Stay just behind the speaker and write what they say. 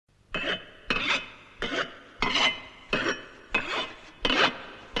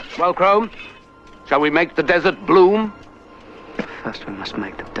Well, Crone, shall we make the desert bloom? First we must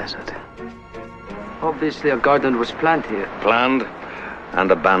make the desert. Obviously a garden was planned here. Planned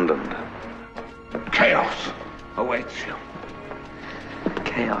and abandoned. Chaos awaits you.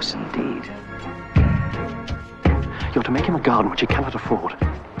 Chaos indeed. You're to make him a garden which he cannot afford.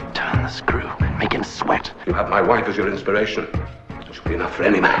 Turn the screw, make him sweat. You have my wife as your inspiration. It should be enough for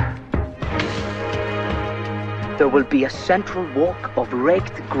any man. There will be a central walk of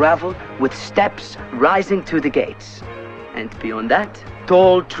raked gravel with steps rising to the gates. And beyond that,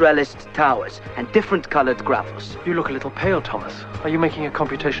 tall trellised towers and different colored gravels. You look a little pale, Thomas. Are you making a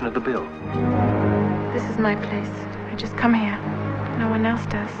computation of the bill? This is my place. I just come here. No one else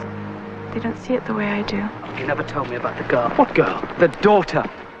does. They don't see it the way I do. You never told me about the girl. What girl? The daughter.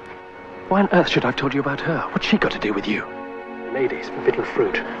 Why on earth should I have told you about her? What's she got to do with you? Ladies, forbidden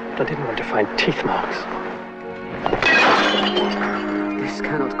fruit. I didn't want to find teeth marks. This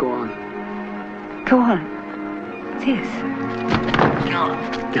cannot go on. Go on. This.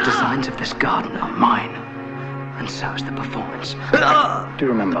 The designs of this garden are mine. And so is the performance. Do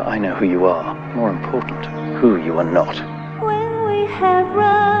remember, I know who you are. More important, who you are not. When we have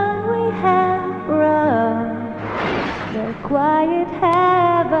run, the quiet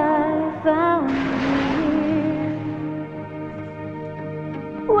have I found here.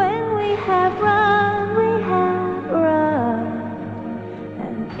 When we have run,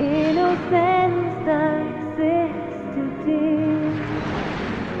 and innocence does exist to dear.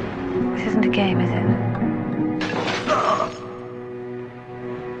 This isn't a game, is it?